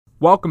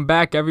Welcome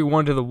back,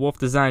 everyone, to the Wolf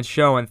Design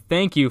Show, and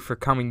thank you for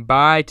coming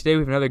by. Today we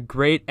have another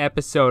great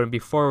episode, and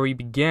before we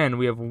begin,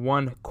 we have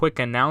one quick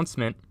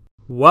announcement.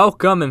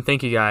 Welcome, and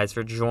thank you guys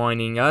for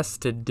joining us.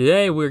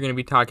 Today we're going to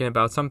be talking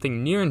about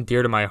something near and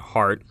dear to my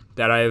heart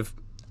that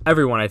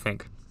everyone, I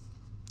think,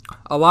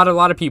 a lot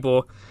of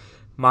people,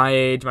 my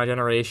age, my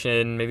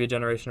generation, maybe a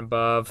generation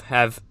above,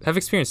 have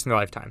experienced in their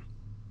lifetime.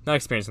 Not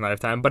experienced in their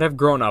lifetime, but have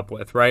grown up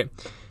with, right?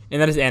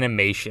 And that is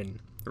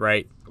animation,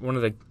 right? One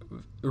of the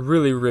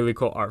really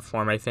cool art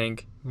form, I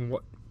think.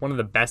 One of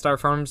the best art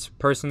forms,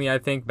 personally, I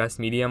think. Best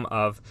medium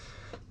of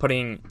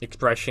putting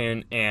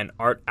expression and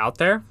art out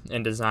there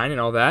and design and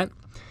all that.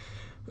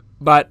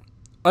 But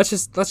let's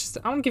just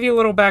I want to give you a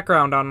little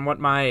background on what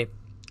my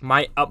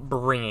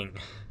upbringing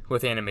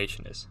with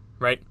animation is,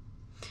 right?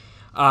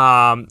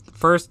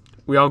 First,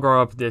 we all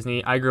grow up with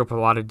Disney. I grew up with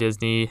a lot of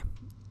Disney,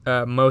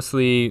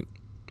 mostly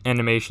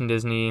animation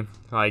Disney,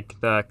 like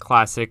the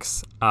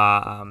classics,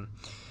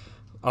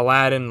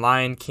 Aladdin,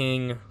 Lion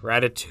King,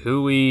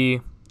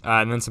 Ratatouille,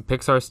 and then some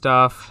Pixar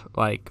stuff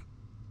like,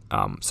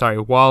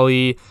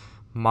 WALL-E,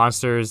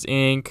 Monsters,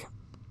 Inc.,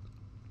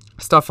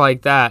 stuff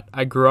like that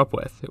I grew up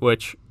with,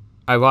 which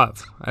I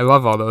love. I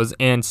love all those.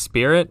 And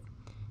Spirit,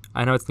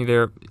 I know it's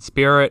neither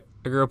Spirit,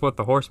 I grew up with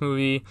the horse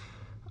movie,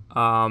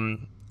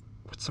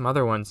 what's some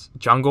other ones?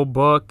 Jungle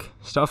Book,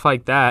 stuff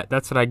like that.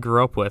 That's what I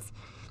grew up with.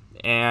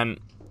 And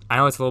I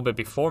know it's a little bit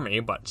before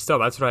me, but still,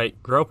 that's what I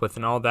grew up with,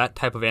 and all that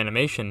type of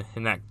animation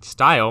in that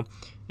style.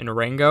 And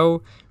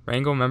Rango,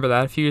 remember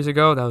that a few years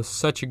ago? That was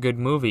such a good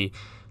movie.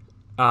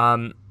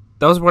 That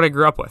was what I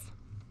grew up with.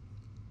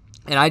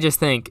 And I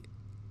just think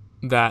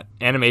that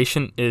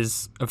animation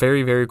is a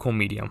very cool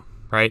medium,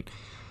 right?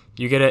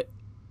 You get to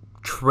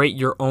create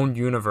your own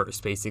universe,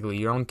 basically,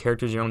 your own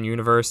characters, your own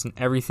universe, and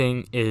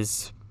everything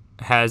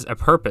has a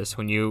purpose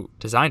when you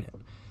design it.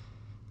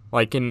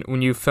 Like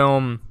when you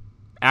film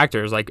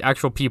actors, like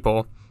actual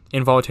people,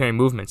 involuntary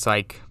movements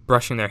like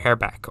brushing their hair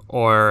back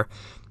or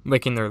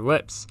licking their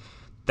lips.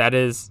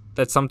 That's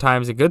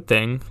sometimes a good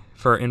thing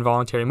for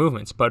involuntary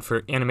movements, but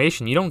for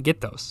animation, you don't get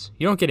those.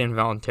 You don't get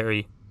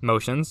involuntary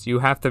motions. You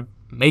have to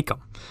make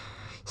them.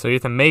 So you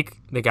have to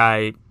make the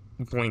guy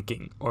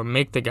blinking, or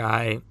make the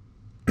guy,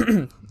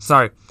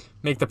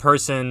 make the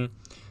person,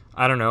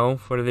 I don't know,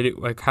 what do they do?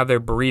 Like how they're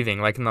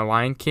breathing, like in the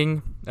Lion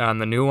King, the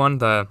new one,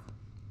 the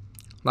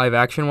live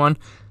action one,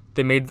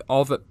 they made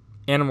all the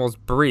animals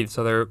breathe,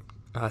 so their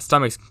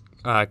stomachs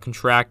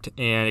contract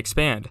and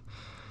expand,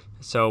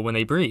 so when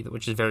they breathe,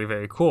 which is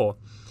very cool.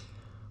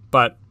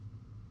 But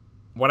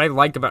what I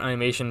like about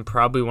animation,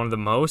 probably one of the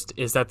most,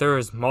 is that there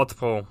is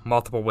multiple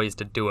ways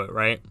to do it,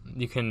 right?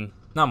 You can,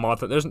 not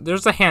multiple,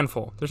 there's a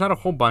handful, there's not a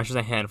whole bunch,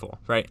 there's a handful,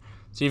 right?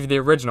 So you have the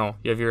original,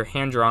 you have your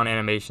hand-drawn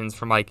animations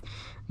from like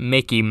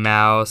Mickey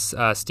Mouse,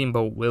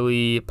 Steamboat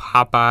Willie,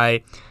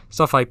 Popeye,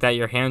 stuff like that,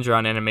 your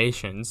hand-drawn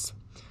animations.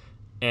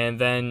 And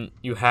then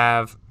you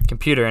have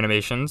computer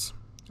animations,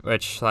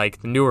 which,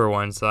 like the newer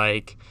ones,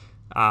 like,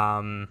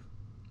 live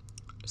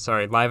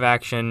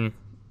action.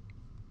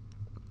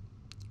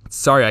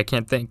 Sorry, I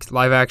can't think.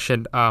 Live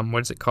action,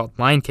 what is it called?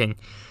 Lion King.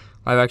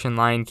 Live action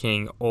Lion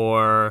King,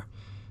 or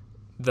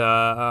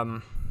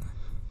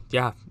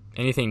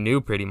anything new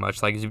pretty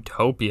much, like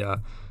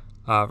Zootopia.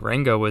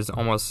 Rango was a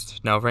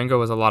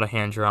lot of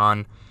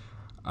hand-drawn.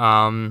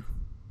 I'm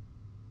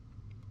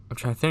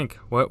trying to think.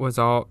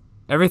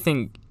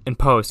 Everything in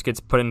post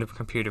gets put into the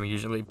computer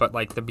usually, but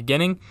like the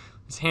beginning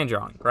is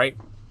hand-drawn, right?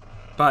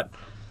 But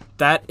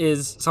that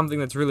is something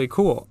that's really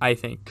cool, I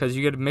think, because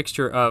you get a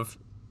mixture of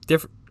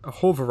a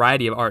whole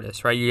variety of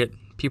artists, right? You get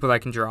people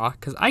that can draw,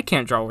 because I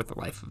can't draw with the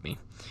life of me.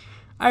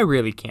 I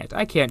really can't.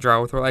 I can't draw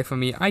with the life of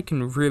me. I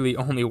can really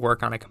only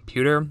work on a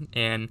computer,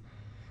 and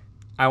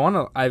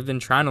I've been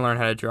trying to learn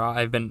how to draw.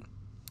 I've been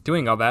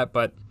doing all that,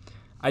 but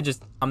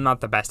I'm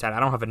not the best at it. I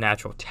don't have a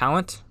natural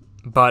talent,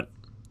 but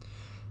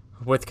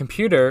with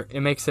computer,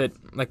 it makes it,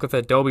 like with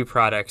Adobe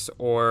products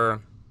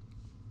or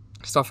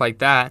stuff like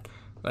that,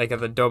 like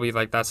with Adobe,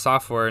 like that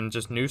software and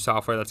just new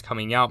software that's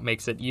coming out,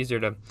 makes it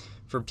easier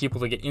for people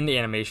to get into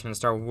animation and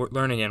start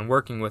learning and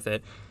working with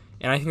it.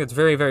 And I think it's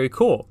very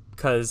cool,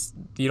 because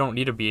you don't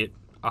need to be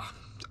an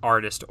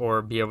artist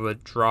or be able to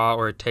draw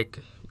or take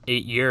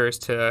 8 years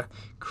to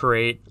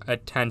create a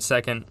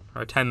 10-second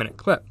or 10-minute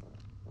clip.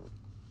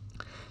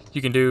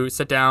 You can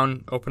sit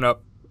down, open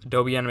up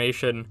Adobe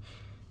Animation,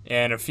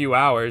 and in a few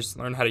hours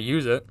learn how to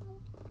use it,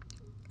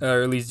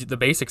 or at least the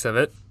basics of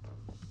it,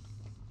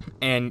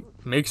 and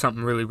make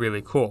something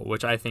really cool,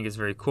 which I think is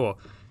very cool.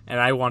 And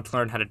I want to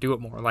learn how to do it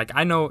more. Like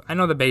I know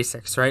the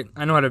basics, right?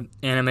 I know how to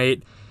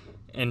animate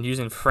and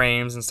using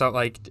frames and stuff,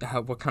 like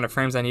what kind of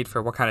frames I need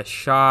for what kind of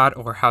shot,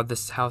 or how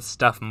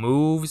stuff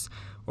moves,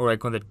 or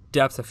like when the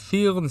depth of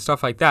field and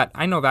stuff like that.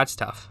 I know that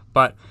stuff,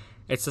 but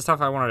it's the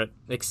stuff I want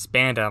to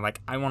expand on.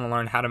 Like I want to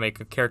learn how to make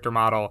a character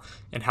model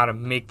and how to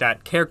make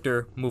that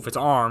character move its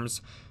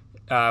arms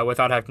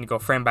without having to go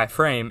frame by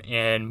frame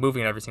and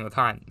moving it every single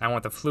time. I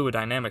want the fluid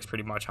dynamics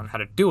pretty much on how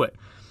to do it,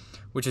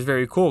 which is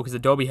very cool because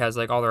Adobe has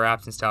like all their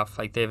apps and stuff.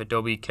 Like they have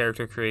Adobe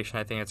Character Creation,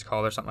 I think it's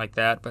called, or something like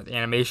that. But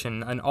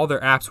animation and all their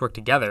apps work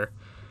together,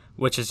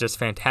 which is just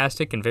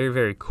fantastic and very,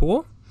 very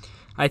cool,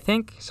 I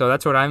think. So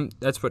that's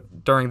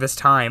what during this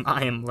time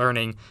I am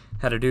learning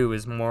how to do,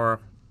 is more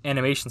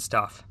animation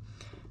stuff.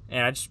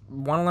 And I just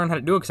want to learn how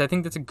to do it because I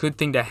think that's a good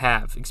thing to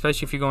have,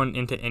 especially if you're going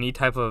into any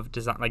type of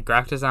design, like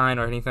graphic design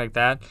or anything like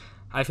that.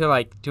 I feel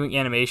like doing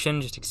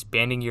animation, just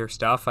expanding your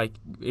stuff, like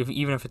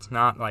even if it's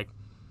not like,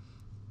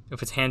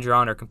 if it's hand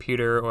drawn or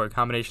computer or a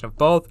combination of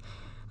both,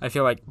 I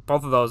feel like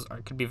both of those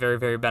could be very,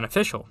 very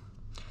beneficial,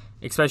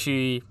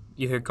 especially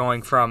either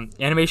going from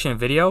animation and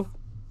video,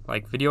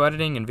 like video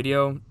editing and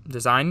video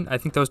design. I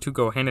think those two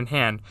go hand in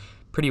hand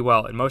pretty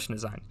well in motion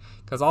design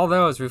because all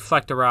those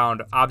reflect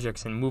around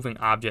objects and moving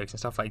objects and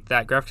stuff like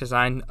that. Graphic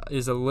design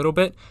is a little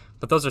bit,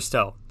 but those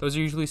are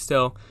usually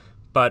still,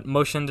 but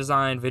motion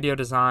design, video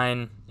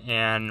design,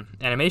 and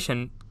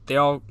animation, they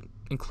all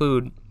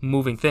include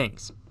moving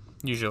things,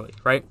 usually,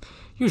 right?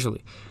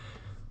 Usually.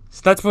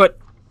 So that's what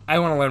I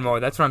want to learn more.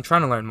 That's what I'm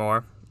trying to learn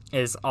more,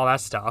 is all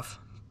that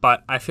stuff.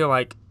 But I feel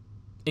like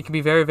it can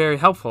be very, very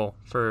helpful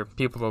for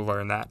people to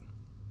learn that.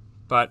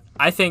 But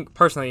I think,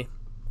 personally,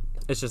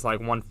 it's just like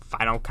one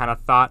final kind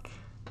of thought.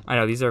 I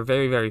know these are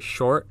very, very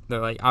short. They're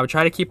like, I would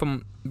try to keep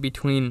them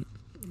between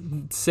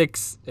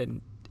 6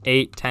 and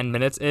 8, 10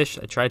 minutes-ish.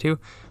 I try to.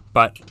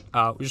 But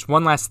just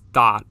one last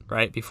thought,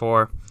 right,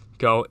 before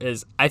go,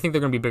 is I think they're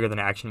going to be bigger than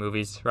action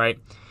movies, right?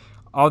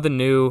 All the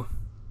new,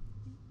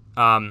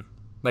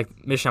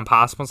 like Mission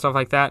Impossible and stuff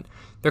like that,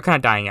 they're kind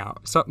of dying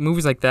out. So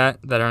movies like that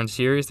are in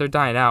series, they're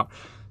dying out.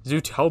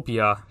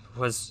 Zootopia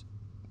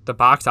the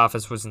box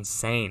office was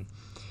insane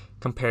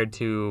compared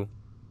to,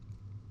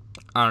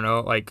 I don't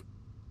know, like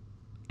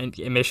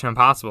Mission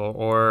Impossible,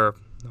 or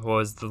what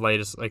was the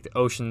latest, like the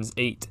Ocean's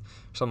 8,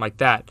 something like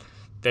that.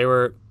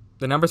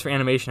 The numbers for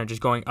animation are just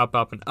going up,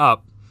 up, and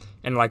up,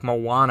 and like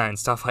Moana and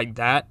stuff like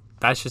that,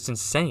 that's just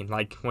insane.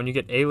 Like when you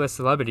get A-list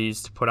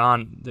celebrities to put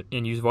on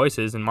and use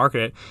voices and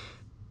market it,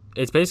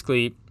 it's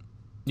basically,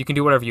 you can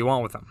do whatever you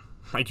want with them.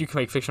 Like you can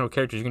make fictional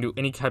characters, you can do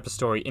any type of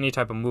story, any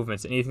type of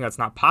movements, anything that's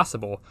not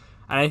possible.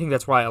 And I think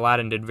that's why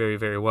Aladdin did very,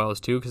 very well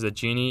too, because of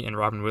Genie and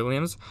Robin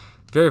Williams,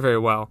 very, very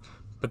well.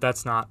 But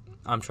that's not,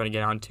 I'm trying to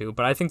get on to.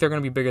 But I think they're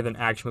going to be bigger than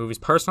action movies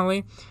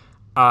personally.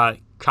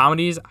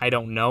 Comedies, I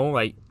don't know,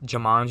 like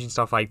Jumanji and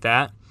stuff like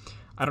that.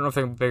 I don't know if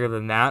they're bigger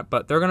than that,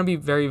 but they're going to be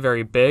very,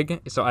 very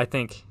big. So I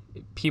think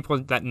people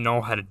that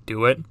know how to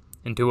do it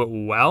and do it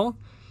well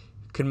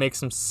could make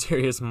some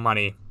serious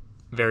money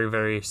very,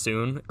 very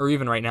soon, or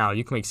even right now.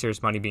 You can make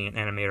serious money being an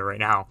animator right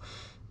now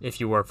if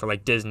you work for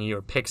like Disney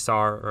or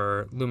Pixar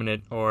or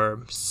Luminate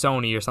or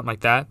Sony or something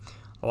like that.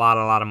 A lot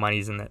of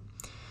money's in it.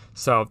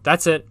 So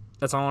that's it.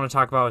 That's all I want to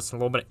talk about. It's a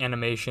little bit of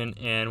animation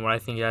and what I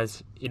think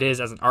it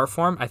is as an art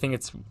form. I think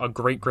it's a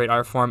great, great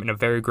art form and a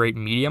very great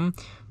medium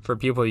for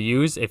people to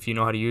use if you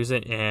know how to use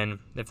it and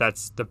if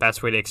that's the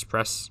best way to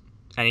express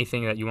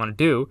anything that you want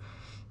to do.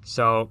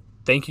 So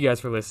thank you guys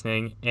for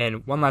listening.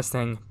 And one last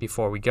thing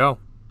before we go.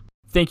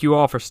 Thank you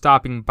all for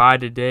stopping by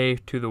today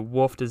to the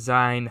Wolf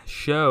Design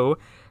Show.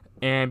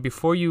 And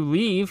before you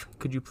leave,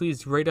 could you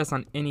please rate us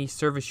on any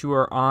service you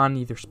are on,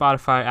 either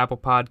Spotify, Apple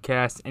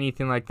Podcasts,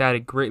 anything like that.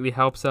 It greatly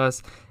helps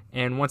us.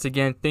 And once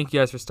again, thank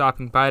you guys for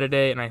stopping by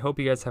today. And I hope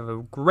you guys have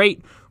a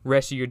great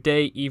rest of your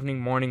day, evening,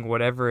 morning,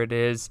 whatever it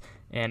is.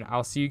 And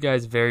I'll see you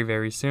guys very,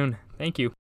 very soon. Thank you.